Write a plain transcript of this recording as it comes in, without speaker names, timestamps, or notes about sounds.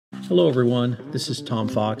Hello everyone, this is Tom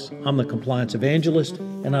Fox. I'm the Compliance Evangelist,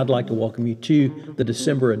 and I'd like to welcome you to the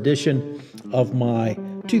December edition of my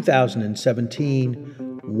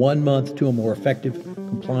 2017 One Month to a More Effective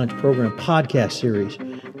Compliance Program podcast series,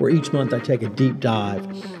 where each month I take a deep dive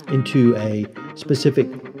into a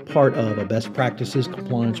specific part of a best practices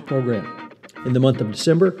compliance program. In the month of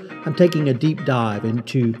December, I'm taking a deep dive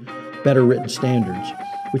into better written standards,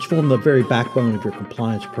 which form the very backbone of your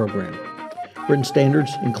compliance program. Written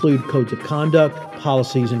standards include codes of conduct,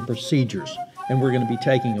 policies, and procedures, and we're going to be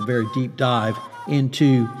taking a very deep dive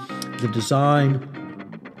into the design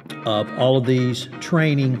of all of these,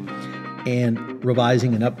 training, and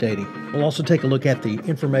revising and updating. We'll also take a look at the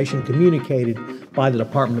information communicated by the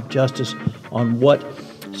Department of Justice on what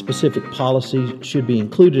specific policies should be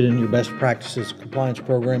included in your best practices compliance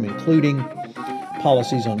program, including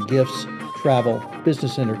policies on gifts, travel,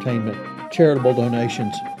 business entertainment, charitable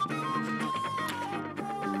donations,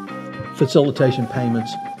 facilitation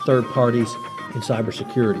payments, third parties, and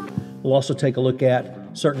cybersecurity. We'll also take a look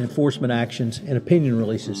at certain enforcement actions and opinion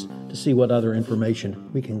releases to see what other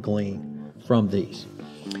information we can glean from these.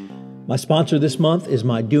 My sponsor this month is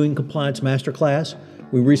my Doing Compliance Masterclass.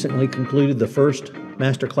 We recently concluded the first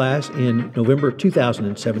masterclass in November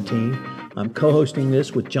 2017. I'm co-hosting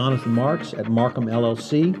this with Jonathan Marks at Markham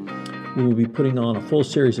LLC. We will be putting on a full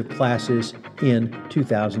series of classes in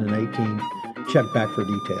 2018. Check back for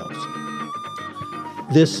details.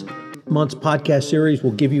 This month's podcast series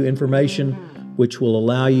will give you information which will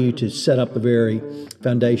allow you to set up the very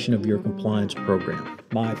foundation of your compliance program.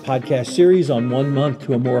 My podcast series on 1 month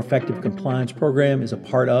to a more effective compliance program is a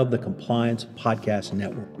part of the Compliance Podcast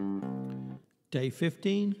Network. Day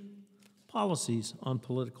 15, Policies on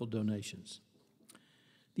Political Donations.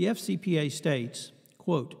 The FCPA states,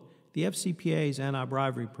 quote, "The FCPA's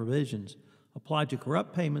anti-bribery provisions apply to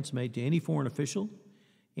corrupt payments made to any foreign official,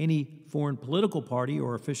 any foreign political party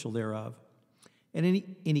or official thereof, and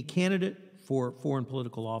any candidate for foreign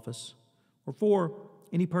political office, or for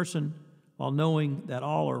any person while knowing that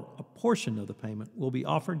all or a portion of the payment will be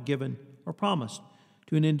offered, given, or promised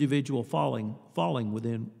to an individual falling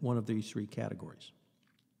within one of these three categories."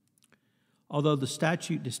 Although the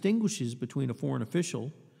statute distinguishes between a foreign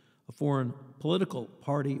official, a foreign political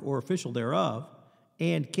party or official thereof,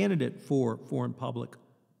 and candidate for foreign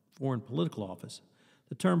political office,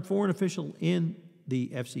 the term foreign official in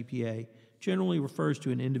the FCPA generally refers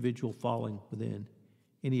to an individual falling within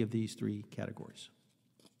any of these three categories.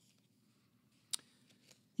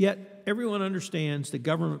 Yet, everyone understands that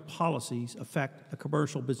government policies affect a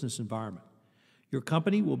commercial business environment. Your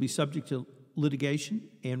company will be subject to litigation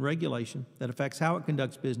and regulation that affects how it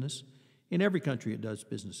conducts business in every country it does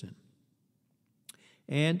business in,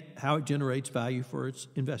 and how it generates value for its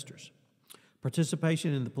investors.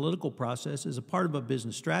 Participation in the political process is a part of a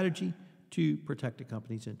business strategy to protect a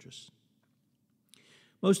company's interests.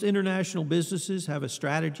 Most international businesses have a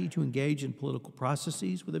strategy to engage in political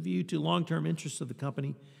processes with a view to long-term interests of the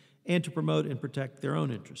company and to promote and protect their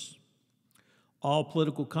own interests. All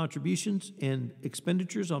political contributions and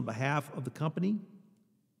expenditures on behalf of the company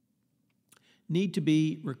need to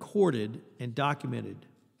be recorded and documented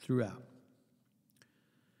throughout.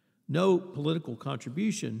 No political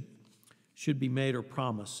contribution should be made or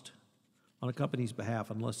promised on a company's behalf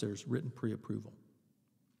unless there's written pre-approval.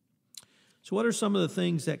 So what are some of the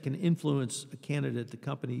things that can influence a candidate the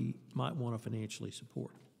company might want to financially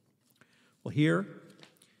support? Well, here,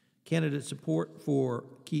 candidate support for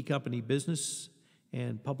key company business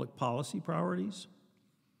and public policy priorities,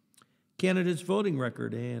 candidates' voting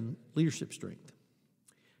record and leadership strength,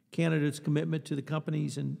 candidates' commitment to the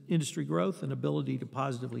company's industry growth and ability to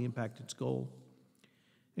positively impact its goal,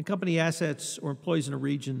 and company assets or employees in a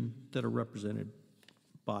region that are represented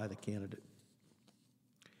by the candidate.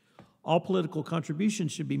 All political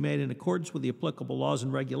contributions should be made in accordance with the applicable laws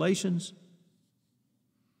and regulations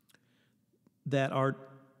that are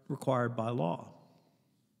required by law.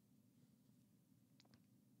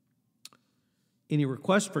 Any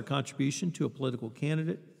request for contribution to a political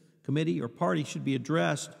candidate, committee, or party should be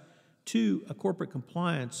addressed to a corporate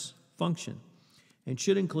compliance function and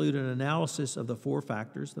should include an analysis of the four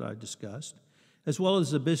factors that I discussed, as well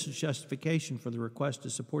as a business justification for the request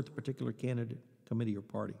to support the particular candidate, committee, or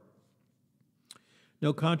party.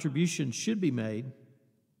 No contribution should be made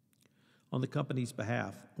on the company's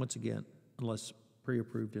behalf, once again, unless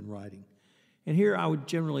pre-approved in writing. And here I would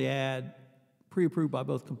generally add pre-approved by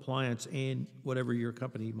both compliance and whatever your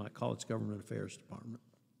company might call its government affairs department.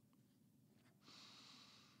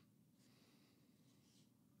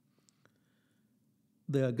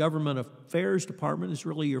 The Government Affairs Department is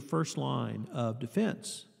really your first line of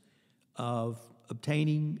defense of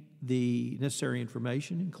obtaining the necessary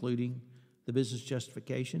information, including the business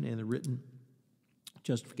justification and the written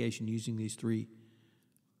justification using these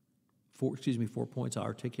four points I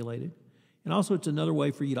articulated. And also it's another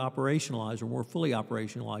way for you to operationalize or more fully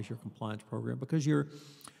operationalize your compliance program because you're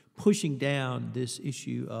pushing down this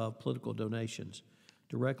issue of political donations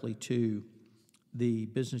directly to the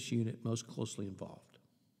business unit most closely involved.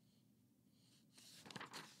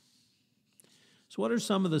 So what are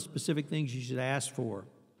some of the specific things you should ask for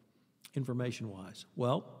information-wise?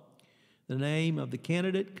 Well, the name of the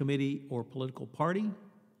candidate, committee, or political party,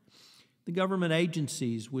 the government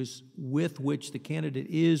agencies with which the candidate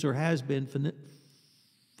is or has been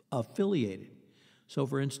affiliated. So,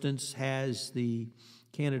 for instance, has the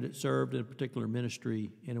candidate served in a particular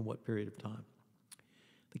ministry and in what period of time?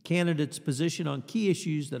 The candidate's position on key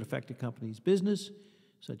issues that affect a company's business,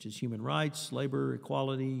 such as human rights, labor,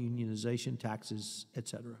 equality, unionization, taxes,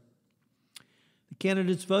 etc. The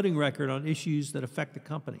candidate's voting record on issues that affect the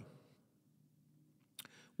company.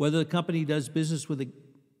 Whether the company does business with a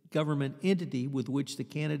government entity with which the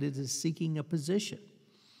candidate is seeking a position,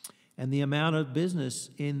 and the amount of business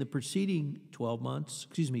in the preceding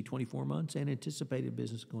 24 months, and anticipated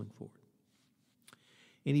business going forward.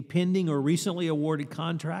 Any pending or recently awarded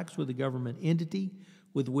contracts with a government entity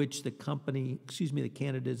with which the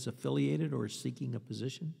candidate is affiliated or is seeking a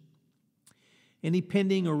position. Any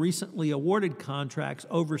pending or recently awarded contracts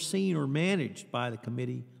overseen or managed by the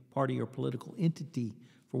committee, party, or political entity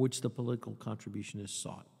for which the political contribution is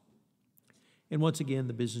sought. And once again,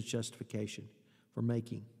 the business justification for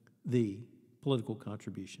making the political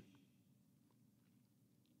contribution.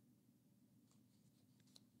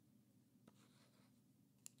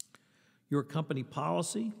 Your company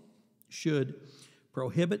policy should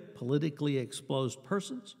prohibit politically exposed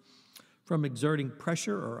persons from exerting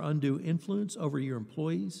pressure or undue influence over your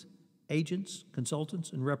employees, agents,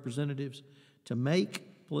 consultants, and representatives to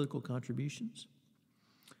make political contributions.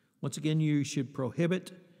 Once again, you should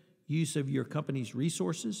prohibit use of your company's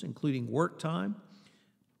resources, including work time,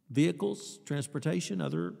 vehicles, transportation,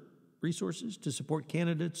 other resources, to support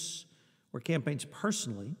candidates or campaigns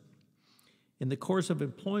personally. In the course of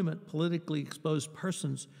employment, politically exposed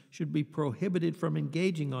persons should be prohibited from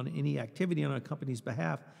engaging on any activity on a company's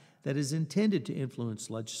behalf that is intended to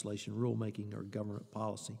influence legislation, rulemaking, or government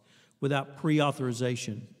policy without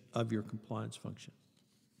pre-authorization of your compliance function.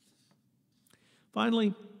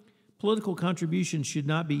 Finally, political contributions should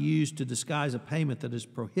not be used to disguise a payment that is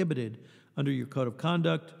prohibited under your code of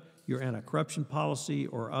conduct, your anti-corruption policy,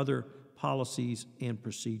 or other policies and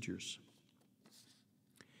procedures.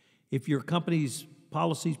 If your company's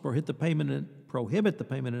policies prohibit the payment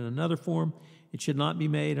in another form, it should not be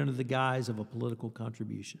made under the guise of a political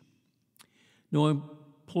contribution. No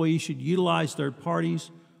employee should utilize third parties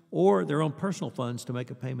or their own personal funds to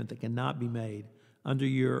make a payment that cannot be made under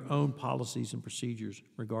your own policies and procedures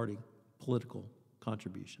regarding political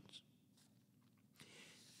contributions.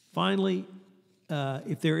 Finally,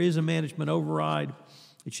 if there is a management override,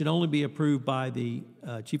 it should only be approved by the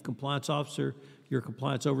Chief Compliance Officer, your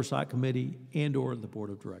Compliance Oversight Committee, and or the Board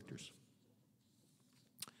of Directors.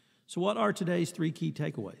 So what are today's 3 key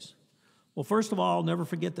takeaways? Well, first of all, never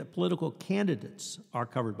forget that political candidates are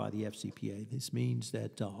covered by the FCPA. This means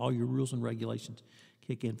that all your rules and regulations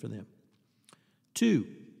kick in for them. 2,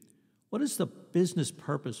 what is the business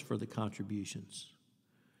purpose for the contributions?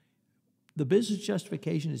 The business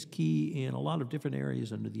justification is key in a lot of different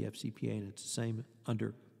areas under the FCPA, and it's the same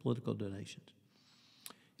under political donations.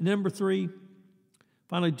 And number 3,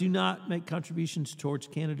 finally, do not make contributions towards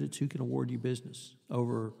candidates who can award you business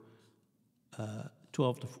over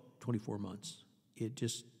 12 to 24 months. It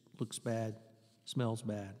just looks bad, smells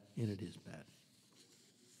bad, and it is bad.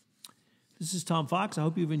 This is Tom Fox. I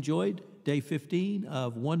hope you've enjoyed day 15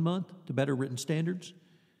 of 1 month to better written standards,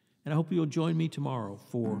 and I hope you'll join me tomorrow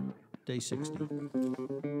for day 60.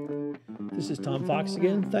 This is Tom Fox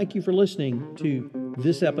again. Thank you for listening to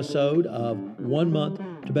this episode of 1 month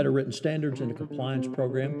to better written standards in a compliance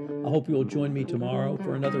program. I hope you'll join me tomorrow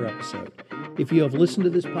for another episode. If you have listened to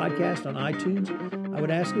this podcast on iTunes, I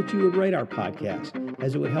would ask that you would rate our podcast,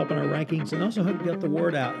 as it would help in our rankings and also help get the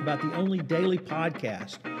word out about the only daily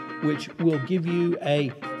podcast which will give you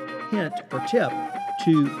a hint or tip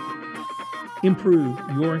to improve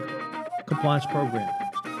your compliance program.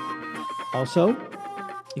 Also,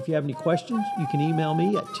 if you have any questions, you can email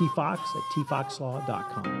me at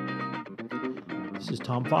tfox@tfoxlaw.com. This is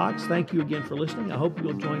Tom Fox. Thank you again for listening. I hope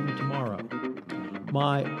you'll join me tomorrow.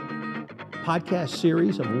 My podcast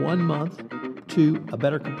series of 1 month to a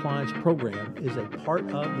better compliance program is a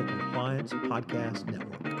part of the Compliance Podcast Network.